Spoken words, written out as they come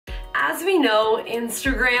As we know,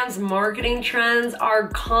 Instagram's marketing trends are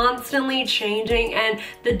constantly changing, and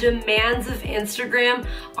the demands of Instagram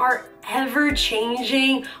are ever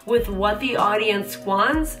changing with what the audience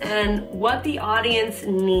wants and what the audience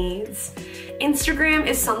needs. Instagram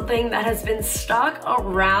is something that has been stuck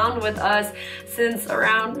around with us since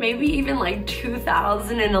around maybe even like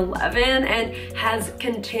 2011 and has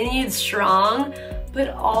continued strong, but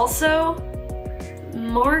also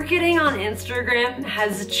marketing on Instagram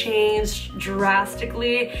has changed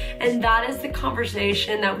drastically, and that is the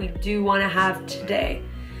conversation that we do want to have today.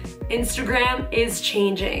 Instagram is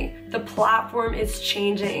changing, the platform is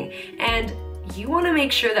changing, and you want to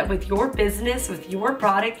make sure that with your business, with your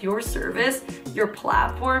product, your service, your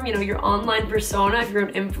platform, your online persona, if you're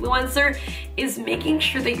an influencer, is making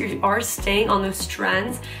sure that you are staying on those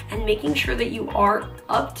trends and making sure that you are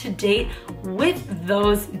up to date with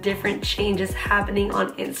those different changes happening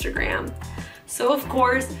on Instagram. So of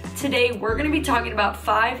course, today we're going to be talking about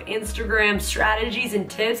 5 Instagram strategies and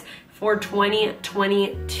tips for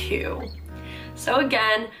 2022. So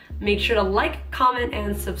again, make sure to like, comment,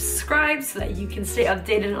 and subscribe so that you can stay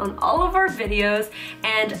updated on all of our videos,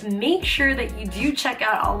 and make sure that you do check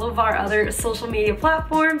out all of our other social media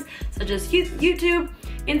platforms such as YouTube,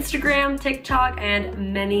 Instagram, TikTok,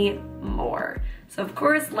 and many more. So of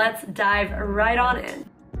course, let's dive right on in.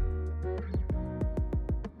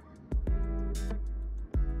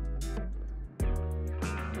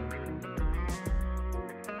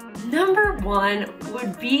 Number 1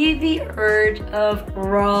 would be the urge of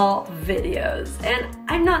raw videos. And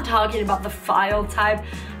I'm not talking about the file type,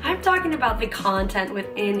 I'm talking about the content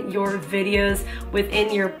within your videos,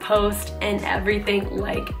 within your post, and everything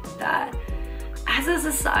like that. As a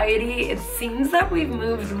society, it seems that we've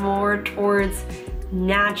moved more towards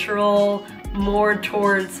natural, more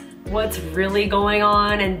towards what's really going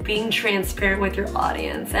on and being transparent with your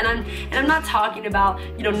audience. And I'm not talking about,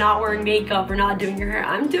 not wearing makeup or not doing your hair.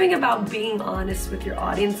 I'm doing about being honest with your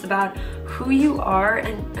audience about who you are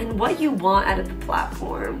and what you want out of the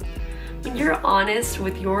platform. When you're honest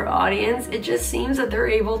with your audience, it just seems that they're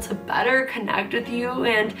able to better connect with you,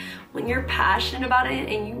 and when you're passionate about it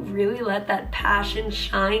and you really let that passion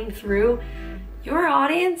shine through, your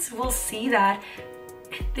audience will see that.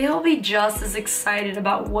 They'll be just as excited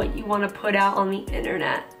about what you want to put out on the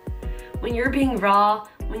internet. When you're being raw,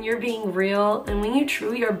 when you're being real, and when you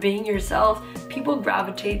truly are being yourself, people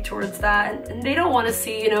gravitate towards that, and they don't want to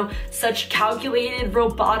see, such calculated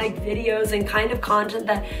robotic videos and kind of content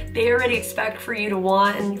that they already expect for you to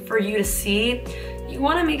want and for you to see. You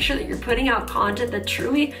want to make sure that you're putting out content that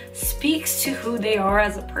truly speaks to who they are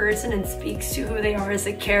as a person and speaks to who they are as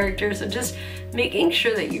a character. So just making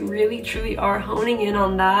sure that you really truly are honing in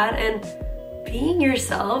on that and being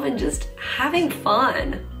yourself and just having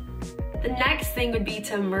fun. The next thing would be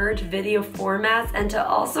to merge video formats and to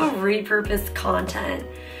also repurpose content.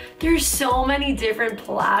 There's so many different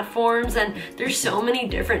platforms and there's so many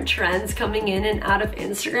different trends coming in and out of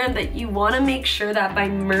Instagram that you want to make sure that by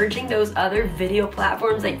merging those other video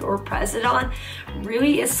platforms that you're present on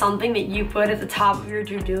really is something that you put at the top of your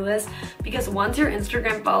to-do list, because once your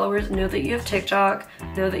Instagram followers know that you have TikTok,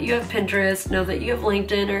 know that you have Pinterest, know that you have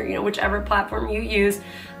LinkedIn, or whichever platform you use,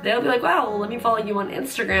 they'll be like, wow, well, let me follow you on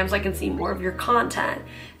Instagram so I can see more of your content.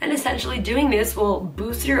 And essentially doing this will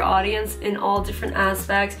boost your audience in all different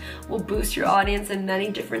aspects, will boost your audience in many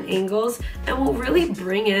different angles, and will really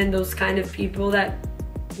bring in those kind of people that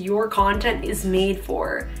your content is made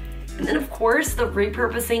for. And then of course, the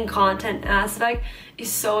repurposing content aspect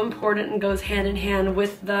is so important and goes hand in hand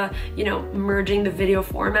with the, merging the video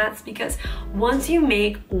formats, because once you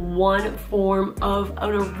make one form of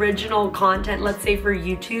an original content, let's say for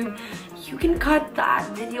YouTube, you can cut that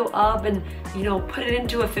video up and, put it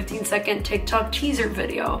into a 15-second TikTok teaser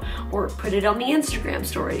video, or put it on the Instagram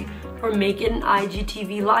story, or make it an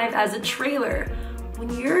IGTV live as a trailer. When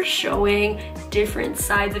you're showing different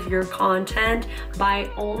sides of your content by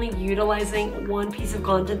only utilizing one piece of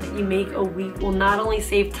content that you make a week, will not only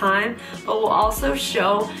save time, but will also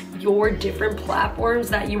show your different platforms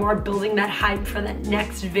that you are building that hype for that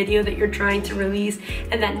next video that you're trying to release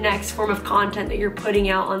and that next form of content that you're putting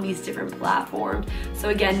out on these different platforms. So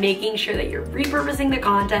again, making sure that you're repurposing the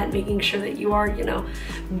content, making sure that you are,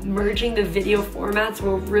 merging the video formats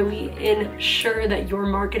will really ensure that your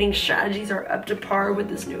marketing strategies are up to par with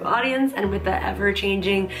this new audience and with the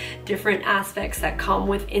ever-changing different aspects that come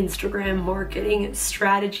with Instagram marketing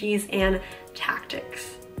strategies and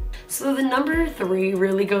tactics. So the number 3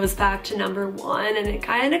 really goes back to number 1, and it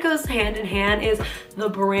kind of goes hand in hand, is the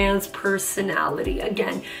brand's personality.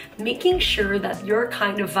 Again, making sure that your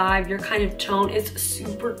kind of vibe, your kind of tone is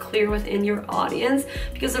super clear within your audience,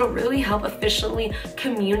 because it'll really help efficiently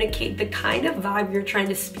communicate the kind of vibe you're trying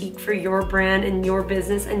to speak for your brand and your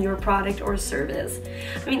business and your product or service.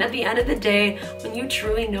 I mean, at the end of the day, when you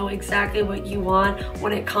truly know exactly what you want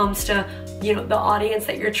when it comes to, you know, the audience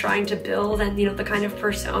that you're trying to build and, you know, the kind of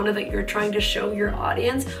persona that you're trying to show your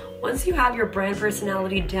audience, once you have your brand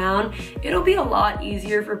personality down, it'll be a lot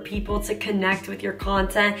easier for people to connect with your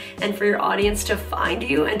content and for your audience to find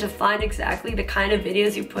you and to find exactly the kind of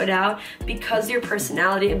videos you put out, because your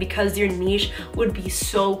personality and because your niche would be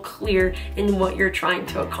so clear in what you're trying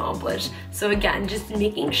to accomplish. So again, just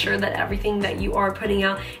making sure that everything that you are putting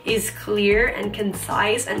out is clear and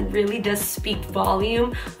concise and really does speak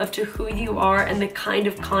volume of to who you are and the kind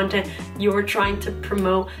of content you're trying to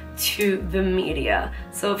promote to the media.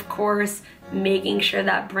 So of course, making sure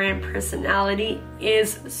that brand personality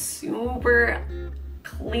is super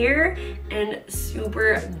clear and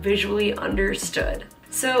super visually understood.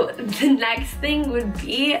 So the next thing would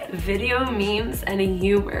be video memes and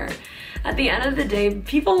humor. At the end of the day,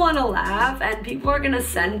 people want to laugh, and people are going to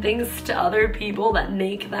send things to other people that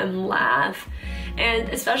make them laugh. And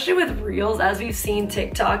especially with Reels, as we've seen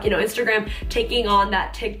TikTok, you know, Instagram taking on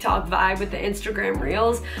that TikTok vibe with the Instagram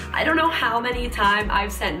Reels. I don't know how many times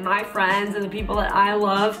I've sent my friends and the people that I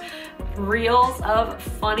love Reels of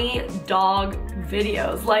funny dog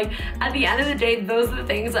videos. Like, at the end of the day, those are the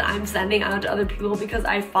things that I'm sending out to other people because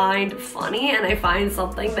I find funny and I find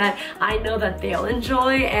something that I know that they'll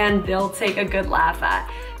enjoy and they'll take a good laugh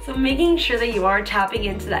at. So making sure that you are tapping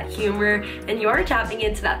into that humor and you are tapping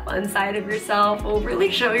into that fun side of yourself will really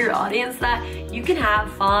show your audience that you can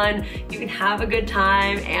have fun, you can have a good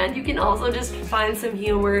time, and you can also just find some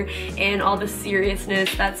humor in all the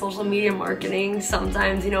seriousness that social media marketing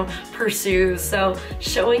sometimes, you know, pursues. So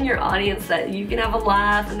showing your audience that you can have a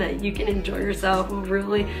laugh and that you can enjoy yourself will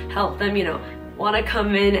really help them, you know, want to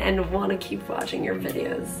come in and want to keep watching your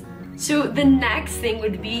videos. So the next thing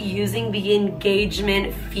would be using the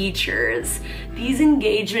engagement features. These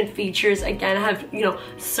engagement features, again, have, you know,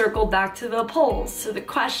 circled back to the polls, to the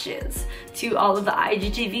questions, to all of the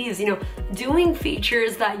IGTVs, you know, doing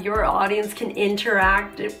features that your audience can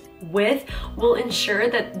interact with will ensure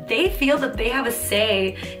that they feel that they have a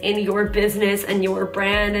say in your business and your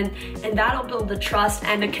brand, and that'll build the trust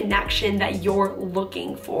and the connection that you're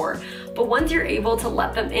looking for. But once you're able to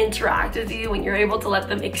let them interact with you, when you're able to let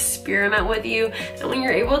them experiment with you, and when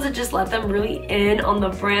you're able to just let them really in on the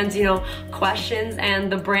brand's, you know, questions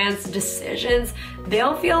and the brand's decisions,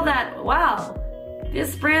 they'll feel that, wow,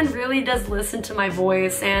 this brand really does listen to my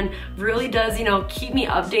voice and really does, you know, keep me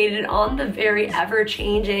updated on the very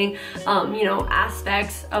ever-changing, you know,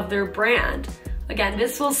 aspects of their brand. Again,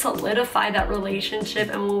 this will solidify that relationship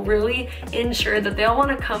and will really ensure that they'll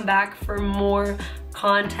want to come back for more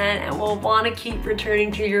content and will want to keep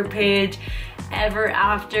returning to your page ever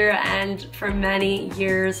after and for many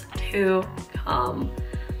years to come.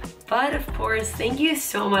 But of course, thank you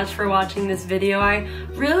so much for watching this video. I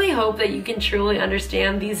really hope that you can truly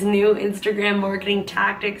understand these new Instagram marketing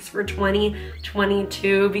tactics for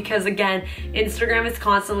 2022, because again, Instagram is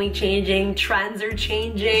constantly changing, trends are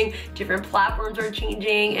changing, different platforms are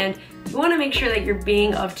changing, and you want to make sure that you're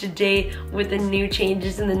being up to date with the new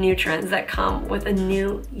changes and the new trends that come with a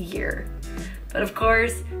new year. But of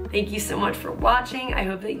course, thank you so much for watching. I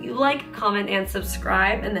hope that you like, comment, and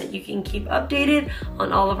subscribe, and that you can keep updated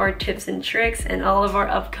on all of our tips and tricks and all of our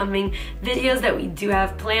upcoming videos that we do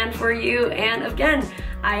have planned for you. And again,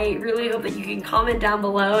 I really hope that you can comment down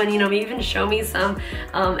below and, you know, even show me some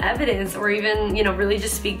evidence, or even, you know, really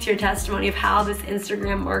just speak to your testimony of how this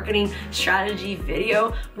Instagram marketing strategy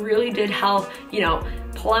video really did help, you know,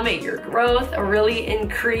 plummet your growth or really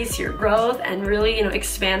increase your growth and really, you know,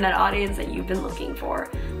 expand that audience that you've been looking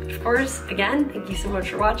for. But of course, again, thank you so much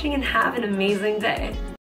for watching and have an amazing day.